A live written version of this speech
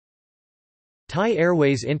Thai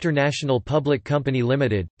Airways International Public Company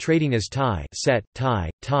Limited, trading as Thai Set, Thai,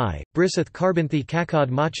 Thai, Brisath Karbanthi Kakad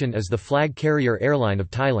Machan is the flag carrier airline of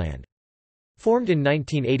Thailand. Formed in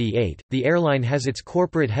 1988, the airline has its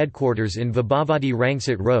corporate headquarters in Vibhavadi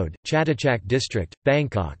Rangsit Road, Chatuchak District,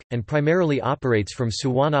 Bangkok, and primarily operates from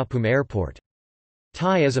Suvarnabhumi Airport.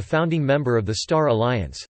 Thai is a founding member of the Star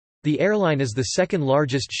Alliance. The airline is the second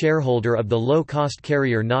largest shareholder of the low-cost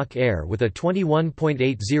carrier Nok Air with a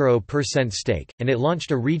 21.80% stake, and it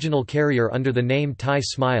launched a regional carrier under the name Thai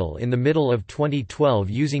Smile in the middle of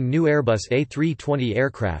 2012 using new Airbus A320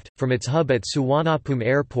 aircraft. From its hub at Suvarnabhumi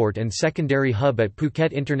Airport and secondary hub at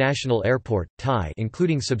Phuket International Airport, Thai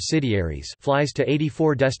including subsidiaries flies to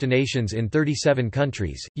 84 destinations in 37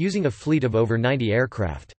 countries, using a fleet of over 90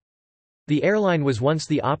 aircraft. The airline was once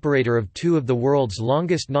the operator of two of the world's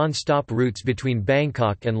longest non-stop routes between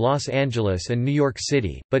Bangkok and Los Angeles and New York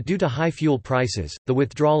City, but due to high fuel prices, the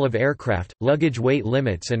withdrawal of aircraft, luggage weight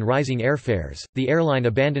limits and rising airfares, the airline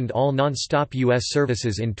abandoned all non-stop U.S.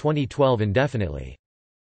 services in 2012 indefinitely.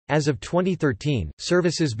 As of 2013,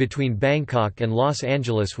 services between Bangkok and Los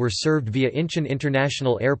Angeles were served via Incheon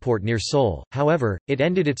International Airport near Seoul, however, it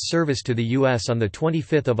ended its service to the U.S. on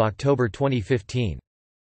 25 October 2015.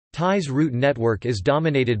 Thai's route network is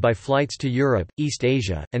dominated by flights to Europe, East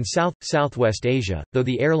Asia, and Southwest Asia, though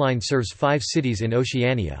the airline serves 5 cities in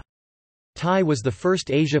Oceania. Thai was the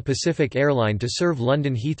first Asia-Pacific airline to serve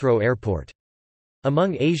London Heathrow Airport.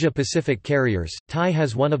 Among Asia-Pacific carriers, Thai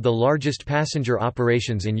has one of the largest passenger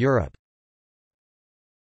operations in Europe.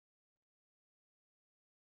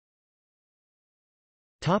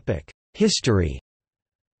 History.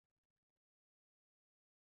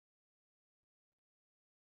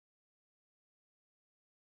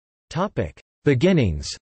 Beginnings.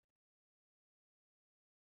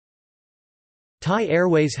 Thai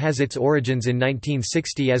Airways has its origins in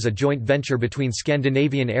 1960 as a joint venture between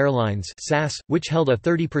Scandinavian Airlines (SAS), which held a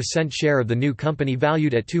 30% share of the new company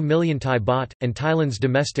valued at 2 million Thai baht, and Thailand's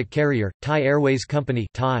domestic carrier, Thai Airways Company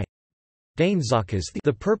Thai.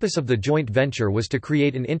 The purpose of the joint venture was to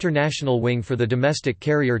create an international wing for the domestic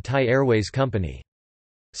carrier Thai Airways Company.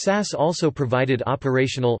 SAS also provided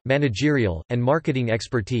operational, managerial, and marketing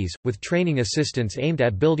expertise, with training assistance aimed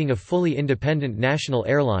at building a fully independent national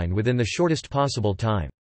airline within the shortest possible time.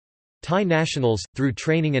 Thai nationals, through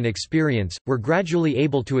training and experience, were gradually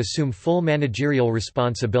able to assume full managerial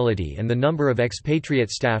responsibility and the number of expatriate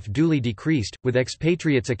staff duly decreased, with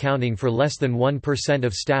expatriates accounting for less than 1%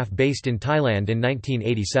 of staff based in Thailand in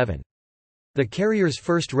 1987. The carrier's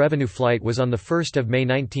first revenue flight was on 1 May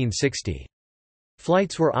 1960.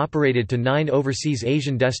 Flights were operated to 9 overseas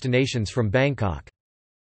Asian destinations from Bangkok.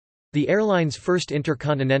 The airline's first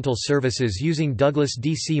intercontinental services using Douglas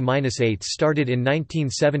DC-8s started in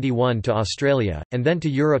 1971 to Australia, and then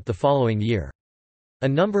to Europe the following year. A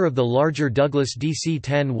number of the larger Douglas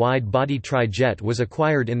DC-10 wide-body tri-jet was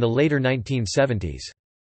acquired in the later 1970s.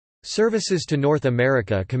 Services to North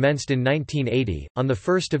America commenced in 1980. On 1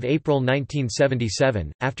 April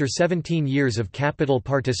 1977, after 17 years of capital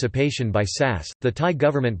participation by SAS, the Thai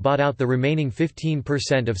government bought out the remaining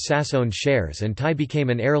 15% of SAS-owned shares and Thai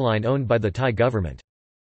became an airline owned by the Thai government.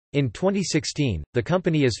 In 2016, the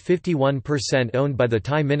company is 51% owned by the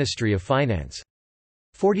Thai Ministry of Finance.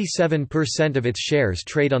 47% of its shares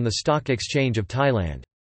trade on the Stock Exchange of Thailand.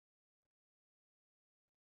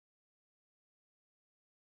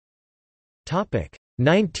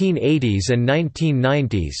 1980s and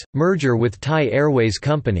 1990s, merger with Thai Airways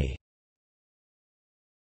Company.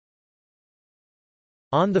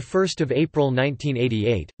 On 1 April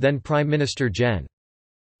 1988, then Prime Minister Gen.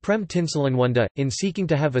 Prem Tinsulanwanda, in seeking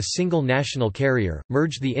to have a single national carrier,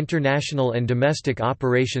 merged the international and domestic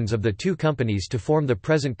operations of the two companies to form the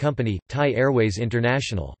present company, Thai Airways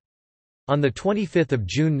International. On 25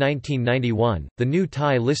 June 1991, the new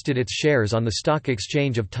Thai listed its shares on the Stock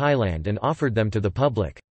Exchange of Thailand and offered them to the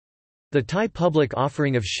public. The Thai public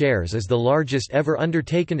offering of shares is the largest ever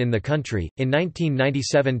undertaken in the country. In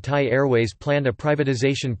 1997, Thai Airways planned a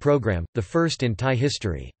privatization program, the first in Thai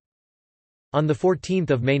history. On 14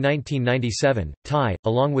 May 1997, Thai,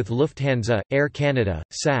 along with Lufthansa, Air Canada,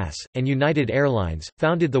 SAS, and United Airlines,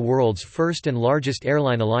 founded the world's first and largest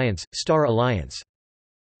airline alliance, Star Alliance.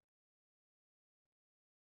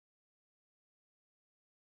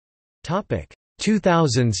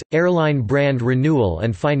 2000s – Airline brand renewal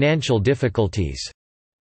and financial difficulties.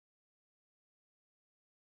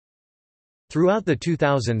 Throughout the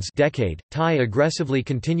 2000s decade, Thai aggressively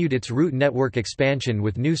continued its route network expansion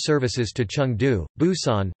with new services to Chengdu,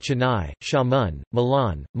 Busan, Chennai, Xiamen,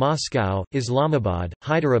 Milan, Moscow, Islamabad,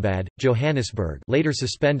 Hyderabad, Johannesburg later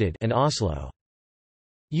suspended and Oslo.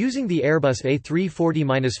 Using the Airbus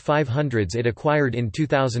A340-500s it acquired in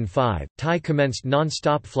 2005, Thai commenced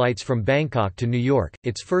non-stop flights from Bangkok to New York,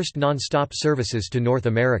 its first non-stop services to North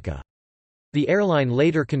America. The airline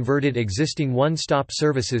later converted existing one-stop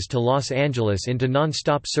services to Los Angeles into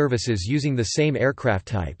non-stop services using the same aircraft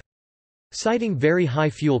type. Citing very high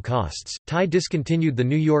fuel costs, Thai discontinued the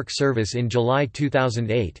New York service in July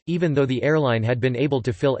 2008, even though the airline had been able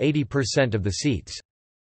to fill 80% of the seats.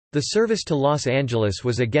 The service to Los Angeles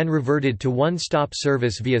was again reverted to one-stop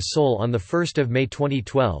service via Seoul on 1 May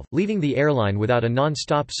 2012, leaving the airline without a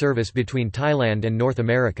non-stop service between Thailand and North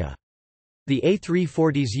America. The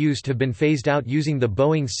A340s used have been phased out using the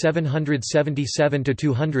Boeing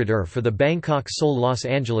 777-200ER for the Bangkok-Seoul-Los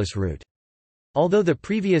Angeles route. Although the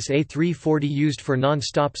previous A340 used for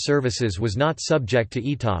non-stop services was not subject to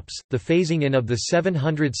ETOPS, the phasing in of the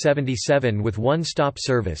 777 with one-stop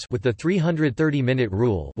service with the 330-minute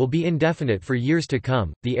rule will be indefinite for years to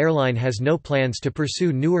come. The airline has no plans to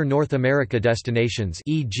pursue newer North America destinations,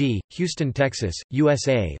 e.g., Houston, Texas,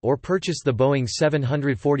 USA, or purchase the Boeing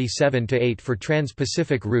 747-8 for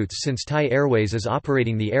trans-Pacific routes since Thai Airways is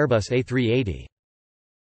operating the Airbus A380.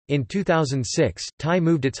 In 2006, Thai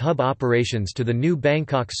moved its hub operations to the new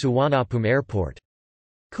Bangkok Suvarnabhumi Airport.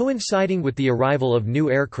 Coinciding with the arrival of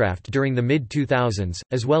new aircraft during the mid-2000s,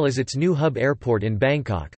 as well as its new hub airport in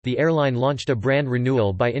Bangkok, the airline launched a brand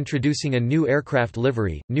renewal by introducing a new aircraft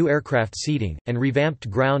livery, new aircraft seating, and revamped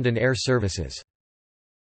ground and air services.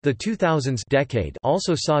 The 2000s decade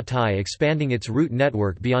also saw Thai expanding its route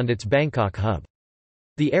network beyond its Bangkok hub.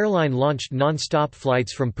 The airline launched non-stop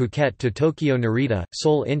flights from Phuket to Tokyo Narita,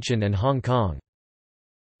 Seoul Incheon and Hong Kong.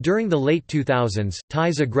 During the late 2000s,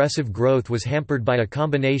 Thai's aggressive growth was hampered by a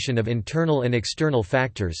combination of internal and external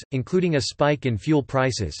factors, including a spike in fuel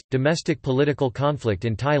prices, domestic political conflict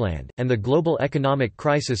in Thailand, and the global economic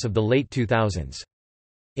crisis of the late 2000s.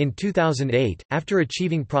 In 2008, after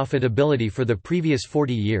achieving profitability for the previous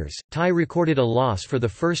 40 years, Thai recorded a loss for the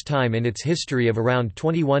first time in its history of around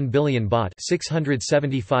 21 billion baht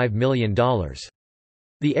 $675 million.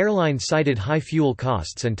 The airline cited high fuel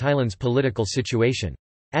costs and Thailand's political situation.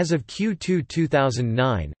 As of Q2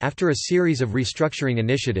 2009, after a series of restructuring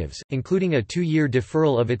initiatives, including a 2-year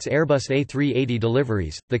deferral of its Airbus A380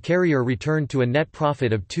 deliveries, the carrier returned to a net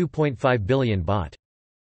profit of 2.5 billion baht.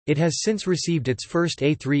 It has since received its first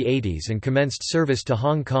A380s and commenced service to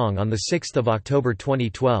Hong Kong on 6 October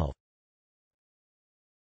 2012.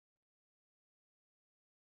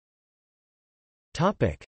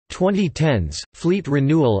 Topic: 2010s, fleet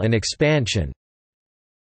renewal and expansion.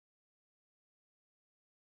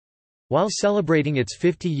 While celebrating its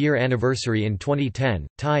 50-year anniversary in 2010,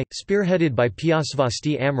 Thai, spearheaded by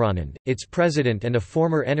Pyasvasti Amranand, its president and a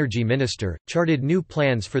former energy minister, charted new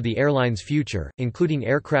plans for the airline's future, including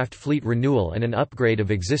aircraft fleet renewal and an upgrade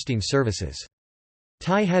of existing services.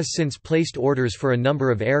 Thai has since placed orders for a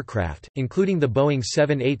number of aircraft, including the Boeing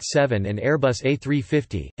 787 and Airbus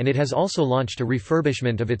A350, and it has also launched a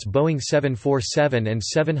refurbishment of its Boeing 747 and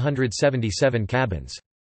 777 cabins.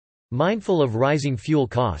 Mindful of rising fuel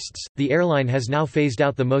costs, the airline has now phased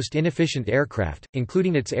out the most inefficient aircraft,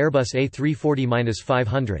 including its Airbus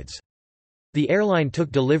A340-500s. The airline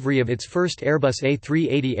took delivery of its first Airbus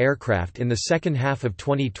A380 aircraft in the second half of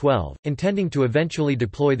 2012, intending to eventually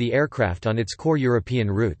deploy the aircraft on its core European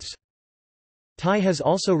routes. Thai has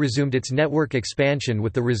also resumed its network expansion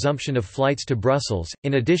with the resumption of flights to Brussels,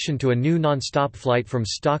 in addition to a new non-stop flight from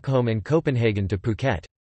Stockholm and Copenhagen to Phuket.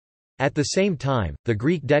 At the same time, the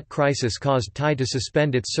Greek debt crisis caused Thai to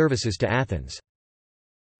suspend its services to Athens.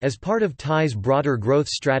 As part of Thai's broader growth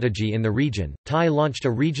strategy in the region, Thai launched a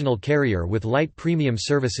regional carrier with light premium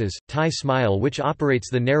services, Thai Smile, which operates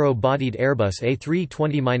the narrow-bodied Airbus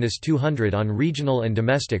A320-200 on regional and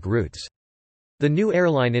domestic routes. The new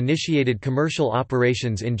airline initiated commercial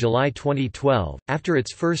operations in July 2012, after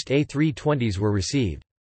its first A320s were received.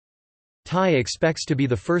 Thai expects to be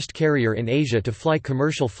the first carrier in Asia to fly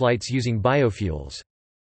commercial flights using biofuels.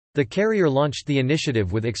 The carrier launched the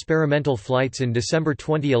initiative with experimental flights in December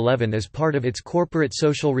 2011 as part of its corporate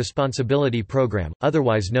social responsibility program,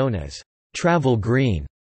 otherwise known as Travel Green.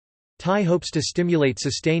 Thai hopes to stimulate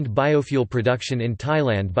sustained biofuel production in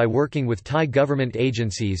Thailand by working with Thai government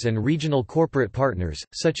agencies and regional corporate partners,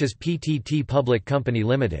 such as PTT Public Company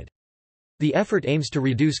Limited. The effort aims to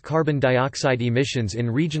reduce carbon dioxide emissions in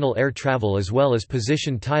regional air travel as well as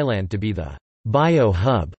position Thailand to be the bio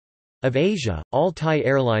hub of Asia. All Thai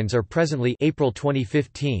airlines are presently April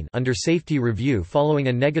 2015 under safety review following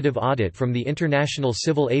a negative audit from the International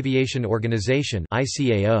Civil Aviation Organization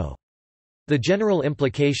 (ICAO). The general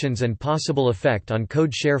implications and possible effect on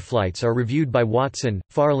code-share flights are reviewed by Watson,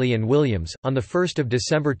 Farley and Williams. On 1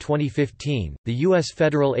 December 2015, the U.S.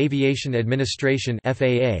 Federal Aviation Administration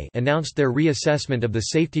 (FAA) announced their reassessment of the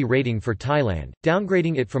safety rating for Thailand,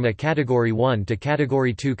 downgrading it from a Category 1 to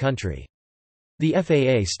Category 2 country. The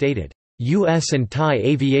FAA stated, U.S. and Thai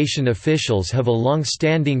aviation officials have a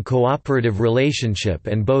long-standing cooperative relationship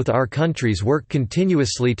and both our countries work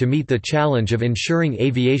continuously to meet the challenge of ensuring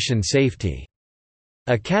aviation safety.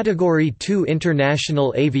 A Category 2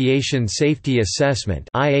 International Aviation Safety Assessment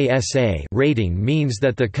 (IASA) rating means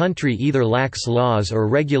that the country either lacks laws or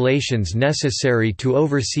regulations necessary to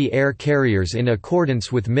oversee air carriers in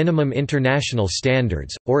accordance with minimum international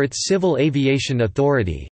standards, or its Civil Aviation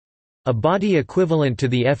Authority, a body equivalent to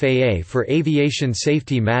the FAA for aviation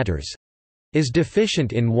safety matters, is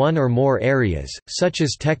deficient in one or more areas, such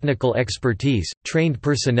as technical expertise, trained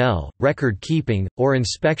personnel, record-keeping, or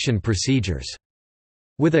inspection procedures.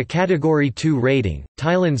 With a Category 2 rating,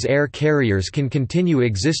 Thailand's air carriers can continue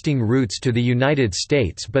existing routes to the United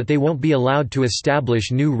States, but they won't be allowed to establish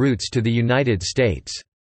new routes to the United States.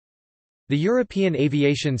 The European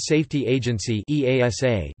Aviation Safety Agency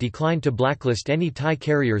 (EASA) declined to blacklist any Thai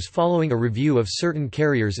carriers following a review of certain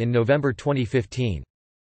carriers in November 2015.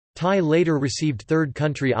 Thai later received Third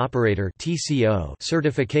Country Operator (TCO)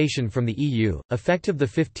 certification from the EU, effective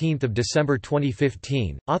 15 December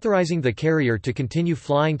 2015, authorizing the carrier to continue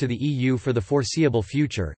flying to the EU for the foreseeable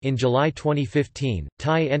future. In July 2015,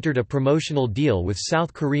 Thai entered a promotional deal with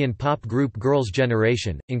South Korean pop group Girls'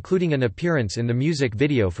 Generation, including an appearance in the music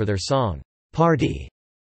video for their song, Party.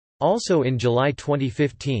 Also in July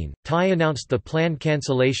 2015, Thai announced the planned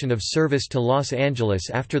cancellation of service to Los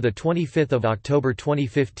Angeles after 25 October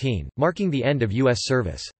 2015, marking the end of U.S.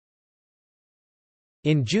 service.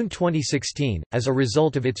 In June 2016, as a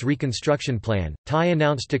result of its reconstruction plan, Thai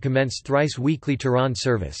announced to commence thrice-weekly Tehran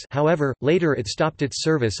service. However, later it stopped its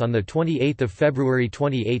service on 28 February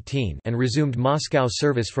 2018 and resumed Moscow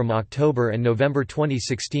service from October and November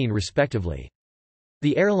 2016 respectively.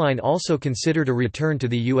 The airline also considered a return to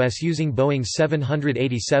the U.S. using Boeing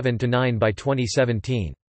 787-9 by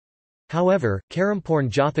 2017. However, Karamporn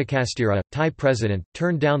Jothakastira, Thai president,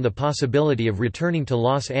 turned down the possibility of returning to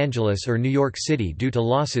Los Angeles or New York City due to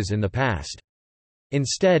losses in the past.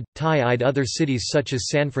 Instead, Thai eyed other cities such as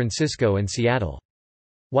San Francisco and Seattle.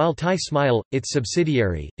 While Thai Smile, its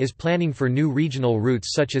subsidiary, is planning for new regional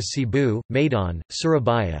routes such as Cebu, Maidan,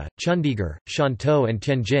 Surabaya, Chandigarh, Shantou and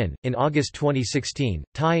Tianjin. In August 2016,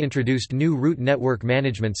 Thai introduced new route network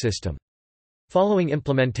management system. Following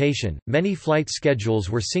implementation, many flight schedules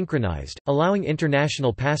were synchronized, allowing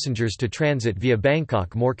international passengers to transit via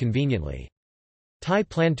Bangkok more conveniently. Thai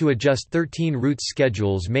planned to adjust 13 routes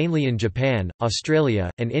schedules mainly in Japan, Australia,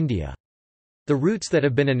 and India. The routes that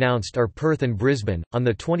have been announced are Perth and Brisbane. On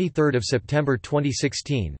 23 September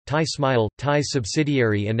 2016, Thai Smile, Thai's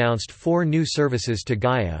subsidiary, announced 4 new services to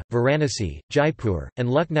Gaya, Varanasi, Jaipur, and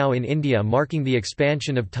Lucknow in India, marking the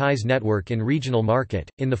expansion of Thai's network in regional market.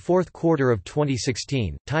 In the fourth quarter of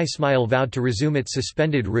 2016, Thai Smile vowed to resume its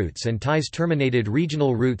suspended routes and Thai's terminated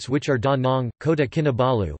regional routes, which are Da Nang, Kota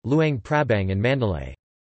Kinabalu, Luang Prabang, and Mandalay.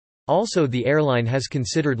 Also, the airline has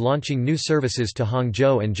considered launching new services to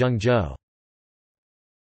Hangzhou and Zhengzhou.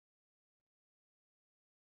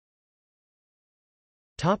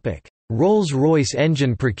 Rolls-Royce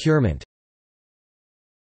engine procurement.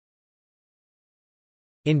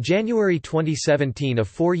 In January 2017, a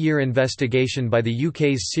 4-year investigation by the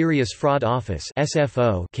UK's Serious Fraud Office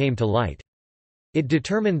 (SFO) came to light. It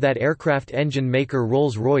determined that aircraft engine maker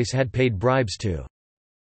Rolls-Royce had paid bribes to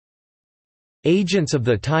agents of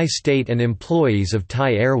the Thai state and employees of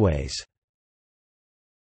Thai Airways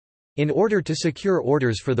in order to secure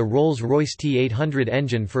orders for the Rolls-Royce T800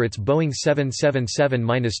 engine for its Boeing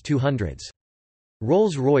 777-200s.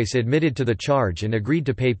 Rolls-Royce admitted to the charge and agreed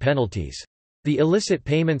to pay penalties. The illicit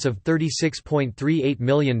payments of $36.38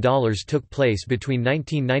 million took place between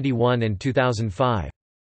 1991 and 2005.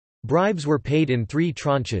 Bribes were paid in 3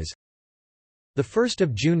 tranches. 1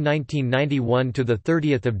 June 1991 to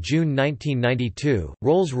 30 June 1992,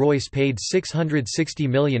 Rolls-Royce paid 660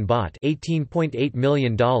 million baht $18.8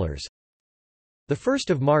 million. 1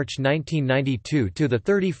 March 1992 to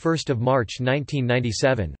 31 March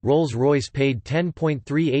 1997, Rolls-Royce paid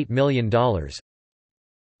 $10.38 million.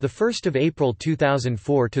 1 April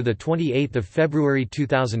 2004 to 28 February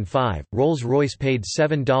 2005, Rolls-Royce paid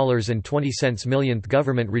 $7.20 millionth.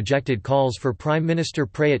 Government rejected calls for Prime Minister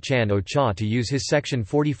Prayut Chan-o-cha to use his Section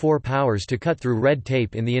 44 powers to cut through red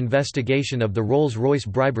tape in the investigation of the Rolls-Royce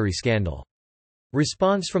bribery scandal.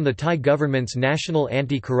 Response from the Thai government's National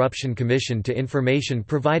Anti-Corruption Commission to information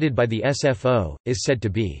provided by the SFO, is said to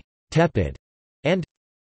be tepid and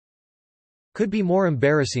could be more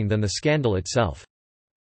embarrassing than the scandal itself.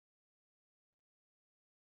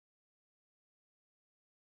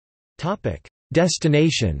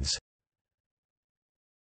 Destinations.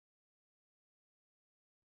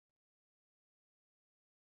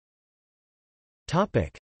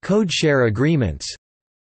 Codeshare agreements.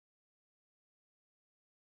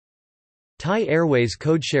 Thai Airways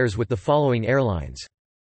codeshares with the following airlines.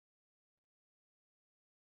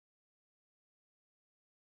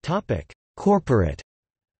 Corporate.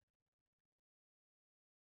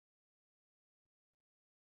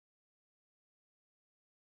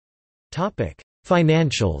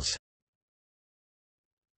 Financials.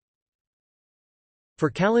 For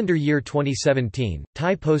calendar year 2017,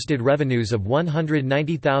 Thai posted revenues of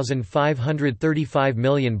 190,535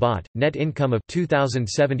 million baht, net income of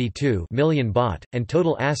 2,072 million baht, and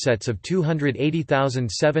total assets of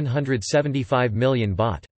 280,775 million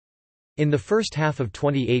baht. In the first half of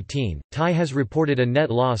 2018, Thai has reported a net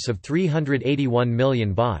loss of 381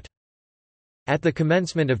 million baht. At the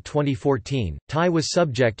commencement of 2014, Thai was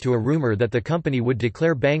subject to a rumor that the company would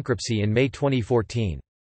declare bankruptcy in May 2014.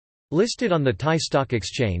 Listed on the Thai Stock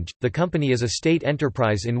Exchange, the company is a state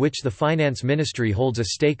enterprise in which the Finance Ministry holds a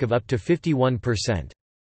stake of up to 51%.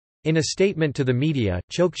 In a statement to the media,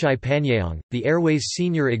 Chokchai Panyaong, the Airways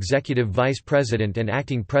senior executive vice president and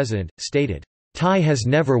acting president, stated, "Thai has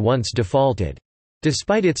never once defaulted.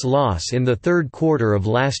 Despite its loss in the third quarter of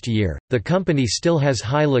last year, the company still has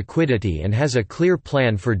high liquidity and has a clear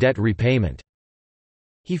plan for debt repayment."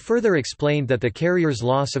 He further explained that the carrier's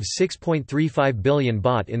loss of 6.35 billion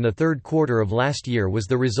baht in the third quarter of last year was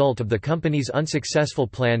the result of the company's unsuccessful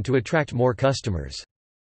plan to attract more customers.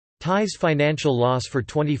 Thai's financial loss for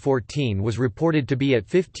 2014 was reported to be at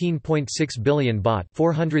 15.6 billion baht,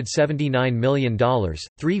 $479 million,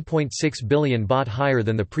 3.6 billion baht higher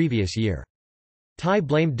than the previous year. Thai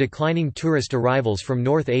blamed declining tourist arrivals from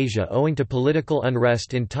North Asia owing to political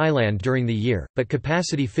unrest in Thailand during the year, but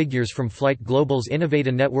capacity figures from Flight Global's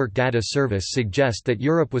Innovata Network data service suggest that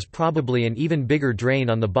Europe was probably an even bigger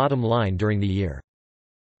drain on the bottom line during the year.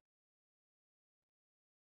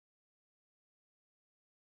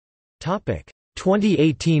 Topic: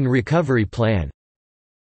 2018 recovery plan.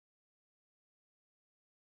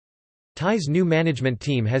 Thai's new management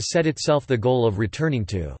team has set itself the goal of returning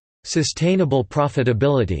to sustainable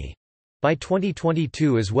profitability by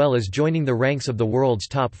 2022, as well as joining the ranks of the world's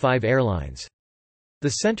top 5 airlines. The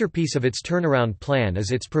centerpiece of its turnaround plan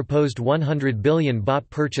is its proposed 100 billion baht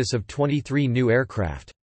purchase of 23 new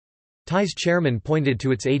aircraft. Thai's chairman pointed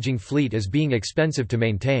to its aging fleet as being expensive to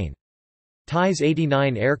maintain. Thai's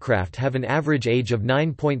 89 aircraft have an average age of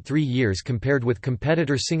 9.3 years compared with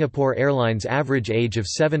competitor Singapore Airlines' average age of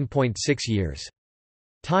 7.6 years.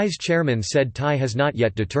 Thai's chairman said Thai has not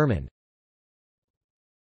yet determined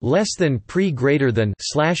less than pre greater than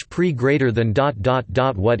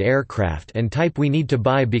what aircraft and type we need to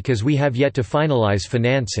buy because we have yet to finalize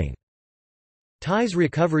financing. Thai's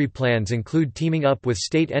recovery plans include teaming up with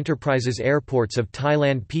State Enterprises Airports of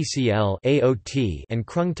Thailand (PCL) (AOT) and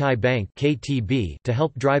Krung Thai Bank (KTB) to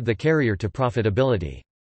help drive the carrier to profitability.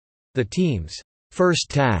 The team's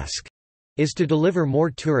first task is to deliver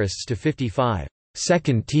more tourists to 55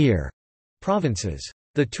 second-tier provinces.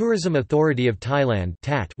 The Tourism Authority of Thailand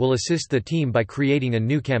 (TAT) will assist the team by creating a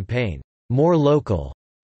new campaign, More Local,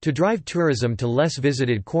 to drive tourism to less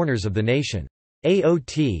visited corners of the nation.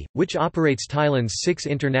 AOT, which operates Thailand's 6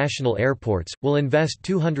 international airports, will invest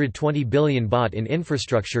 220 billion baht in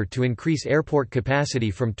infrastructure to increase airport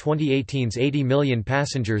capacity from 2018's 80 million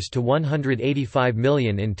passengers to 185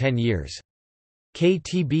 million in 10 years.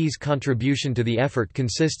 KTB's contribution to the effort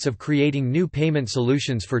consists of creating new payment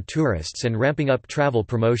solutions for tourists and ramping up travel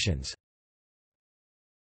promotions.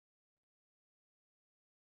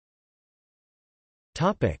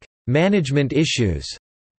 Management issues.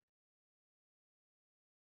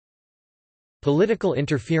 Political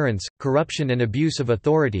interference, corruption and abuse of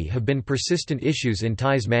authority have been persistent issues in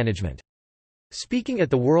Thai's management. Speaking at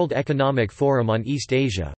the World Economic Forum on East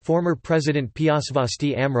Asia, former President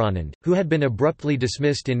Piasvasti Amranand, who had been abruptly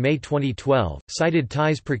dismissed in May 2012, cited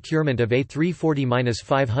Thai's procurement of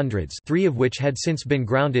A340-500s, 3 of which had since been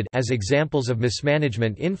grounded, as examples of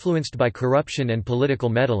mismanagement influenced by corruption and political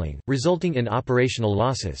meddling, resulting in operational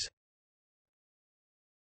losses.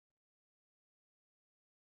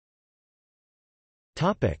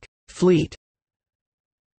 Fleet.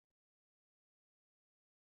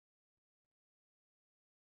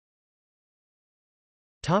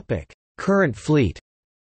 Current fleet.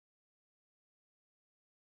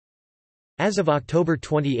 As of October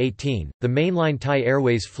 2018, the mainline Thai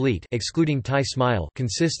Airways fleet excluding Thai Smile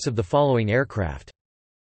consists of the following aircraft.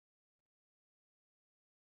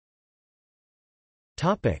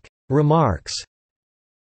 Remarks.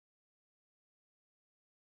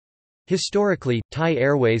 Historically, Thai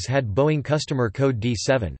Airways had Boeing customer code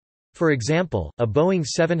D7. For example, a Boeing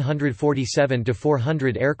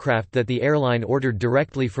 747-400 aircraft that the airline ordered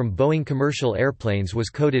directly from Boeing commercial airplanes was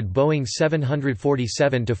coded Boeing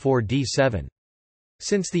 747-4D7.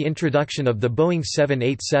 Since the introduction of the Boeing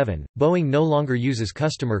 787, Boeing no longer uses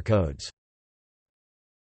customer codes.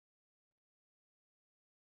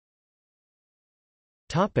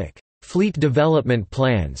 Fleet development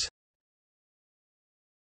plans.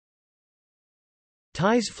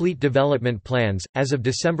 Thai's fleet development plans, as of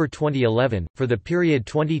December 2011, for the period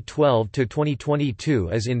 2012 to 2022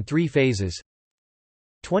 is in 3 phases.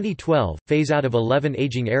 2012 – phase out of 11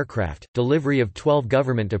 aging aircraft, delivery of 12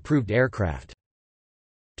 government-approved aircraft.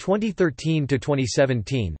 2013 to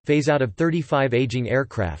 2017 – phase out of 35 aging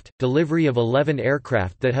aircraft, delivery of 11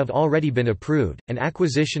 aircraft that have already been approved, and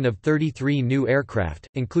acquisition of 33 new aircraft,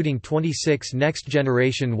 including 26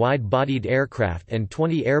 next-generation wide-bodied aircraft and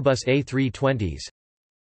 20 Airbus A320s.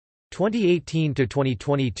 2018 to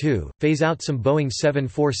 2022 – phase out some Boeing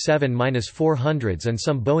 747-400s and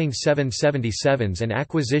some Boeing 777s and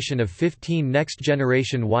acquisition of 15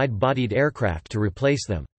 next-generation wide-bodied aircraft to replace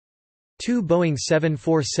them. 2 Boeing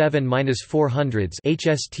 747-400s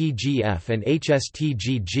HSTGF and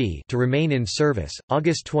HSTGG to remain in service.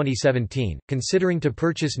 August 2017, considering to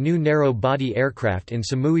purchase new narrow-body aircraft in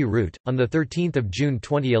Samui route. On 13 June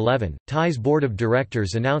 2011, Thai's board of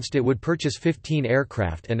directors announced it would purchase 15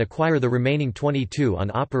 aircraft and acquire the remaining 22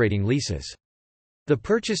 on operating leases. The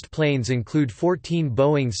purchased planes include 14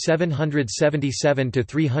 Boeing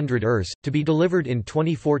 777-300 ERs, to be delivered in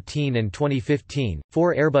 2014 and 2015,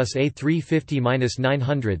 4 Airbus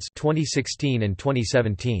A350-900s 2016 and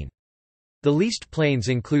 2017. The leased planes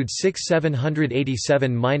include 6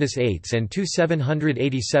 787-8s and 2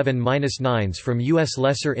 787-9s from U.S.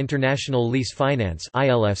 Lesser International Lease Finance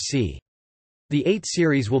 (ILFC). The 8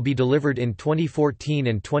 series will be delivered in 2014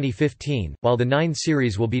 and 2015, while the 9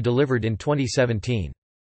 series will be delivered in 2017.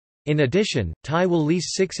 In addition, Thai will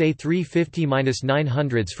lease 6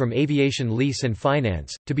 A350-900s from Aviation Lease and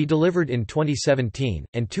Finance, to be delivered in 2017,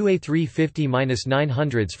 and 2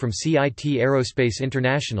 A350-900s from CIT Aerospace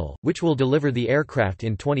International, which will deliver the aircraft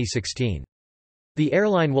in 2016. The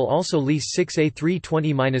airline will also lease 6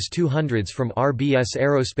 A320-200s from RBS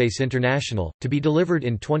Aerospace International, to be delivered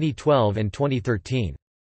in 2012 and 2013.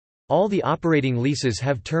 All the operating leases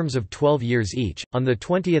have terms of 12 years each. On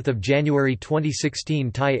 20 January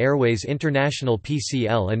 2016, Thai Airways International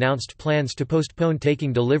 (PCL) announced plans to postpone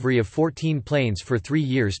taking delivery of 14 planes for 3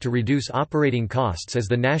 years to reduce operating costs as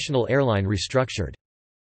the national airline restructured.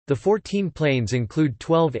 The 14 planes include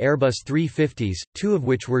 12 Airbus 350s, 2 of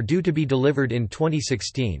which were due to be delivered in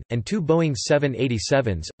 2016, and 2 Boeing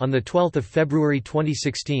 787s. On 12 February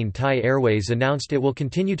 2016, Thai Airways announced it will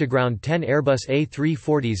continue to ground 10 Airbus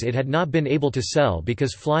A340s it had not been able to sell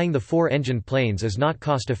because flying the 4-engine planes is not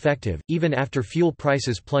cost-effective, even after fuel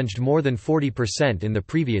prices plunged more than 40% in the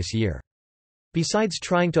previous year. Besides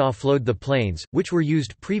trying to offload the planes, which were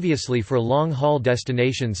used previously for long-haul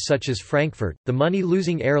destinations such as Frankfurt, the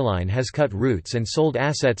money-losing airline has cut routes and sold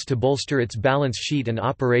assets to bolster its balance sheet and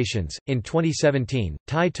operations. In 2017,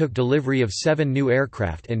 Thai took delivery of 7 new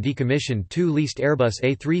aircraft and decommissioned 2 leased Airbus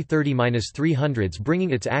A330-300s,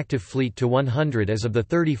 bringing its active fleet to 100 as of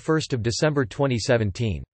 31 December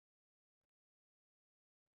 2017.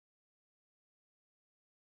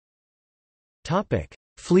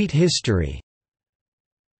 Fleet history.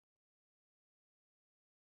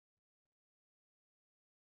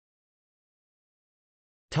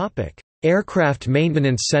 Aircraft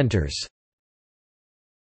maintenance centers.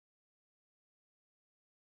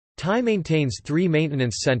 Thai maintains 3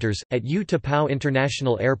 maintenance centers, at U Tapao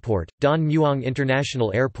International Airport, Don Mueang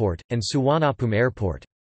International Airport, and Suvarnabhumi Airport.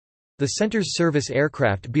 The centers service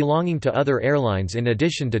aircraft belonging to other airlines in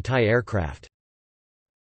addition to Thai aircraft.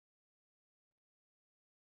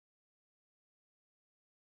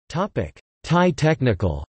 Thai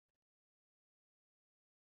Technical.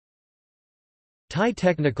 Thai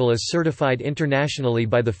Technical is certified internationally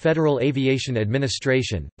by the Federal Aviation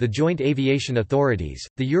Administration, the Joint Aviation Authorities,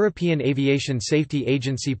 the European Aviation Safety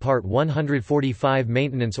Agency Part 145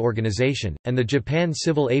 Maintenance Organization, and the Japan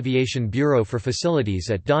Civil Aviation Bureau for facilities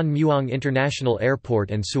at Don Mueang International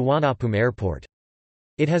Airport and Suvarnabhumi Airport.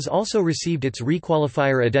 It has also received its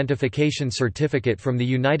Requalifier Identification Certificate from the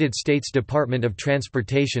United States Department of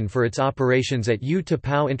Transportation for its operations at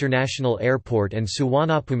U-Tapao International Airport and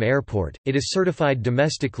Suvarnabhumi Airport. It is certified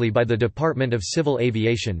domestically by the Department of Civil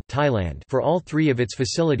Aviation, Thailand, for all three of its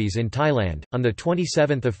facilities in Thailand. On the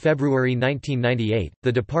 27th of February 1998,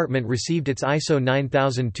 the department received its ISO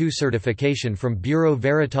 9002 certification from Bureau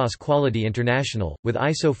Veritas Quality International, with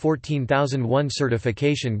ISO 14001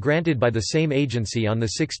 certification granted by the same agency on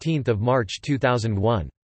the 16th of March 2001.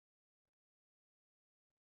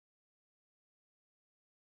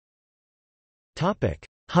 Topic: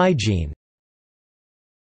 Hygiene.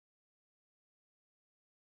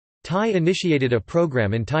 Thai initiated a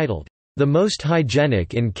program entitled The Most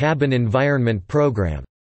Hygienic in Cabin Environment Program,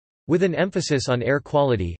 with an emphasis on air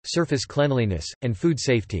quality, surface cleanliness, and food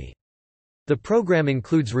safety. The program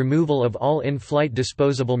includes removal of all in-flight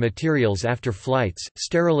disposable materials after flights,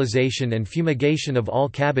 sterilization and fumigation of all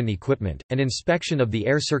cabin equipment, and inspection of the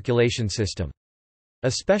air circulation system.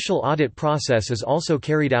 A special audit process is also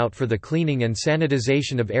carried out for the cleaning and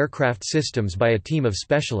sanitization of aircraft systems by a team of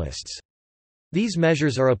specialists. These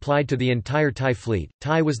measures are applied to the entire Thai fleet.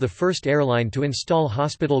 Thai was the first airline to install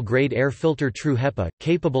hospital-grade air filter True HEPA,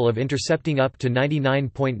 capable of intercepting up to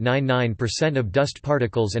 99.99% of dust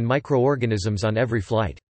particles and microorganisms on every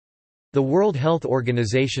flight. The World Health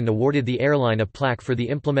Organization awarded the airline a plaque for the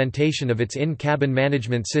implementation of its in-cabin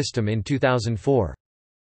management system in 2004.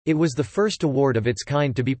 It was the first award of its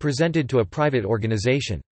kind to be presented to a private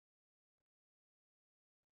organization.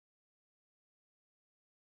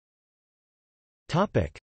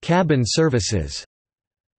 Cabin services.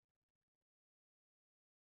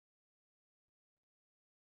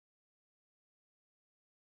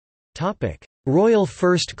 Royal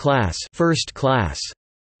First Class.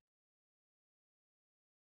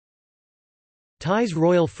 Thai's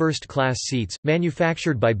Royal First Class seats,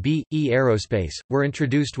 manufactured by B.E. Aerospace, were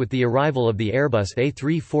introduced with the arrival of the Airbus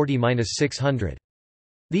A340-600.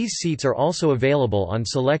 These seats are also available on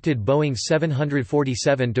selected Boeing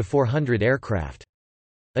 747-400 aircraft.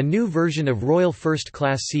 A new version of Royal First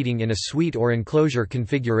Class seating in a suite or enclosure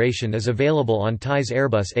configuration is available on Thai's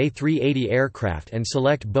Airbus A380 aircraft and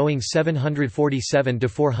select Boeing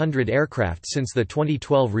 747-400 aircraft since the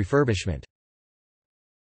 2012 refurbishment.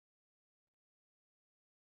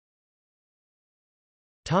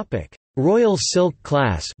 Royal Silk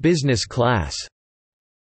Class, business class.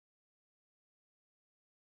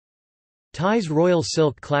 Thai's Royal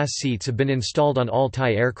Silk Class seats have been installed on all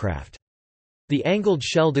Thai aircraft. The angled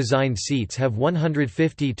shell design seats have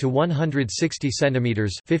 150 to 160 cm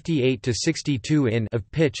 (58 to 62 in) of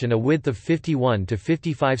pitch and a width of 51 to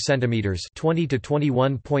 55 cm (20 to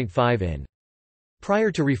 21.5 in). Prior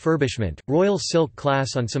to refurbishment, Royal Silk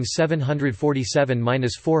Class on some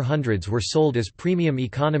 747-400s were sold as premium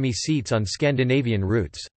economy seats on Scandinavian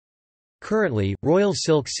routes. Currently, Royal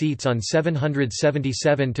Silk seats on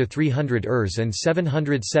 777-300 ERs and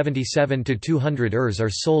 777-200 ERs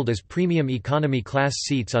are sold as premium economy class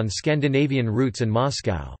seats on Scandinavian routes and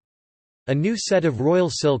Moscow. A new set of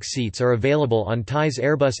Royal Silk seats are available on Thai's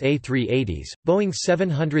Airbus A380s, Boeing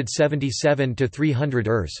 777-300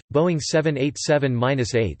 ERs, Boeing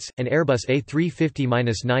 787-8s, and Airbus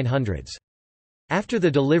A350-900s. After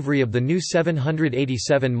the delivery of the new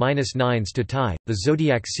 787-9s to Thai, the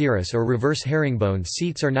Zodiac Cirrus or reverse herringbone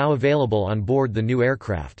seats are now available on board the new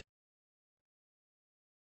aircraft.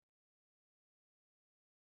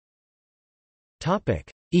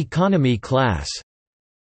 Economy class.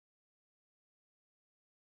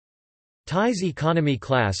 Thai's economy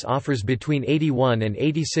class offers between 81 and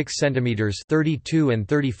 86 cm (32 and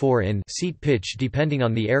 34 in) seat pitch depending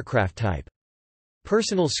on the aircraft type.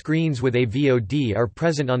 Personal screens with a VOD are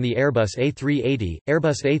present on the Airbus A380,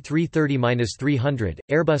 Airbus A330-300,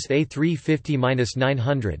 Airbus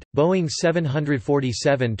A350-900, Boeing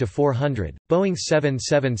 747-400, Boeing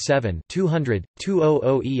 777-200,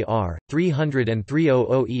 200ER, 300 and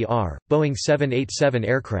 300ER, Boeing 787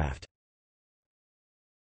 aircraft.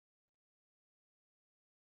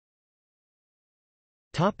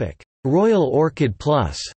 Royal Orchid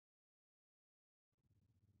Plus.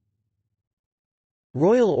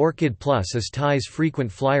 Royal Orchid Plus is Thai's frequent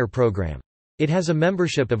flyer program. It has a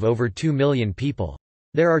membership of over 2 million people.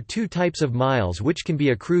 There are two types of miles which can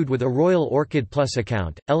be accrued with a Royal Orchid Plus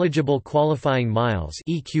account: eligible qualifying miles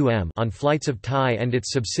 (EQM) on flights of Thai and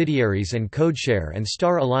its subsidiaries and Codeshare and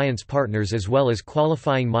Star Alliance partners, as well as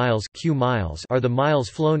qualifying miles (Q miles) are the miles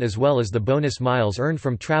flown as well as the bonus miles earned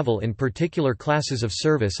from travel in particular classes of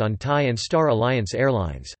service on Thai and Star Alliance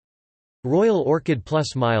airlines. Royal Orchid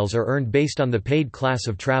Plus miles are earned based on the paid class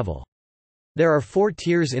of travel. There are 4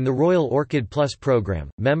 tiers in the Royal Orchid Plus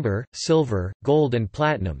program: Member, Silver, Gold and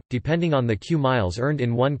Platinum, depending on the Q miles earned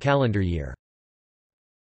in one calendar year.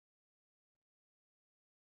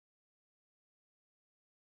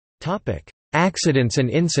 Accidents and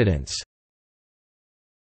incidents.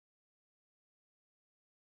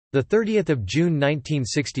 30 June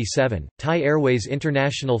 1967, Thai Airways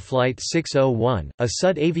International Flight 601, a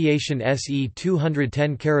Sud Aviation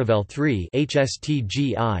SE-210 Caravel 3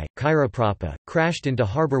 HSTGI, Kairaprapa, crashed into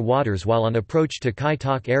harbour waters while on approach to Kai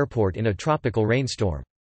Tak Airport in a tropical rainstorm.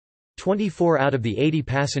 24 out of the 80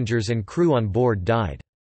 passengers and crew on board died.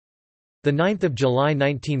 9 July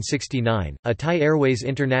 1969, a Thai Airways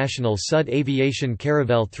International Sud Aviation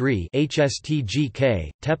Caravel 3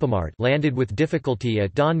 HSTGK, Tepamart landed with difficulty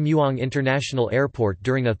at Don Mueang International Airport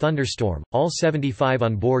during a thunderstorm. All 75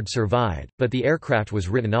 on board survived, but the aircraft was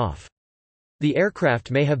written off. The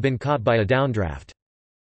aircraft may have been caught by a downdraft.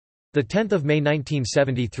 10 May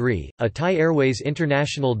 1973, a Thai Airways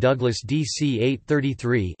International Douglas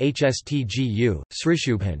DC-833 HSTGU,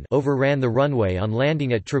 Srishubhan overran the runway on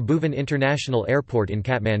landing at Tribhuvan International Airport in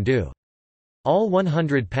Kathmandu. All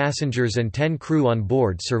 100 passengers and 10 crew on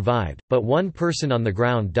board survived, but 1 person on the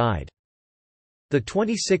ground died.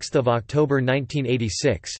 26 October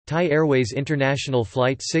 1986, Thai Airways International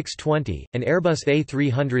Flight 620, an Airbus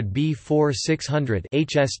A300B-4-600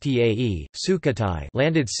 HSTAE, Sukhothai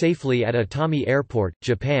landed safely at Atami Airport,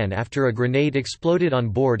 Japan after a grenade exploded on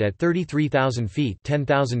board at 33,000 feet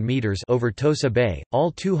 (10,000 meters) over Tosa Bay.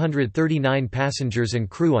 All 239 passengers and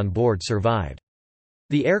crew on board survived.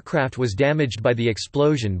 The aircraft was damaged by the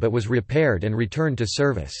explosion but was repaired and returned to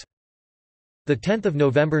service. 10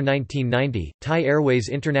 November 1990, Thai Airways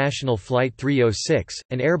International Flight 306,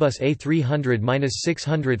 an Airbus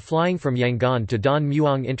A300-600 flying from Yangon to Don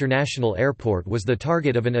Mueang International Airport was the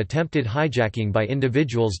target of an attempted hijacking by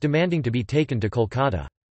individuals demanding to be taken to Kolkata.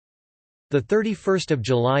 31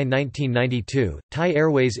 July 1992, Thai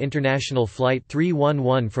Airways International Flight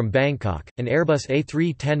 311 from Bangkok, an Airbus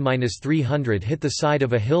A310-300 hit the side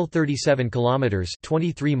of a hill 37 kilometers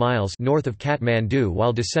 (23 miles) north of Kathmandu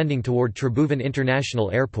while descending toward Tribhuvan International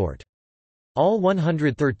Airport. All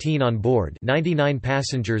 113 on board, 99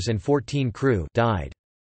 passengers and 14 crew, died.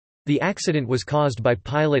 The accident was caused by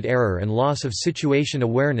pilot error and loss of situation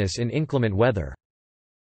awareness in inclement weather.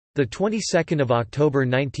 The 22nd of October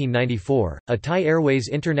 1994, a Thai Airways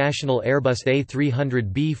International Airbus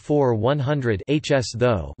A300B-4-100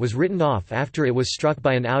 HS-THO was written off after it was struck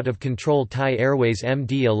by an out-of-control Thai Airways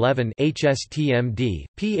MD-11 HSTMD,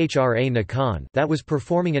 PHRA Nakhon that was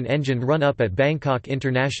performing an engine run-up at Bangkok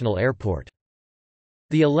International Airport.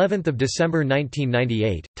 The 11th of December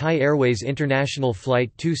 1998, Thai Airways International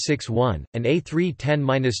Flight 261, an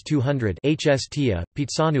A310-200 HSTIA,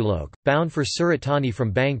 Pitsanulok, bound for Surat Thani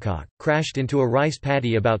from Bangkok, crashed into a rice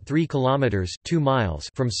paddy about 3 kilometers (2 miles)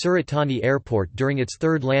 from Surat Thani Airport during its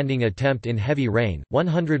third landing attempt in heavy rain.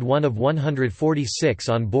 101 of 146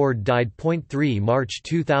 on board died. 3 March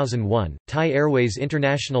 2001, Thai Airways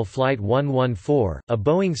International Flight 114, a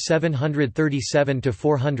Boeing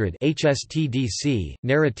 737-400 HSTDC,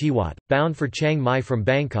 Narathiwat, bound for Chiang Mai from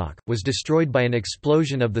Bangkok, was destroyed by an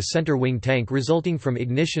explosion of the center wing tank resulting from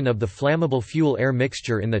ignition of the flammable fuel-air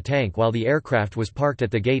mixture in the tank while the aircraft was parked at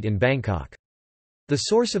the gate in Bangkok. The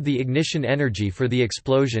source of the ignition energy for the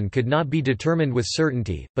explosion could not be determined with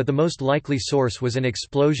certainty, but the most likely source was an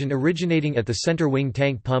explosion originating at the center wing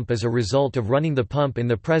tank pump as a result of running the pump in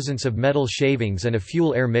the presence of metal shavings and a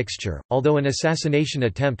fuel-air mixture, although an assassination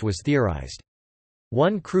attempt was theorized.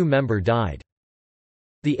 1 crew member died.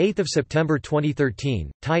 8 September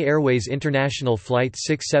 2013, Thai Airways International Flight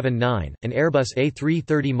 679, an Airbus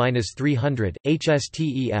A330-300,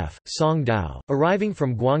 HSTEF, Songdao, arriving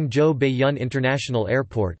from Guangzhou Baiyun International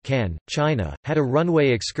Airport, Cannes, China, had a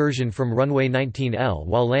runway excursion from runway 19L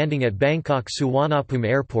while landing at Bangkok Suvarnabhumi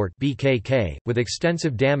Airport (BKK), with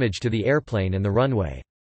extensive damage to the airplane and the runway.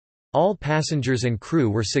 All passengers and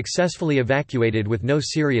crew were successfully evacuated with no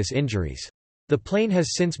serious injuries. The plane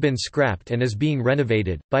has since been scrapped and is being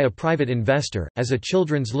renovated, by a private investor, as a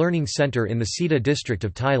children's learning center in the Sita district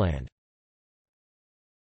of Thailand.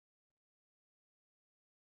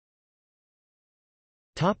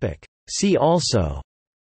 See also: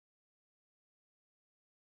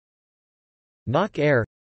 Nok Air,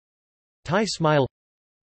 Thai Smile,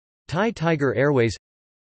 Thai Tiger Airways,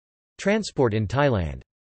 Transport in Thailand.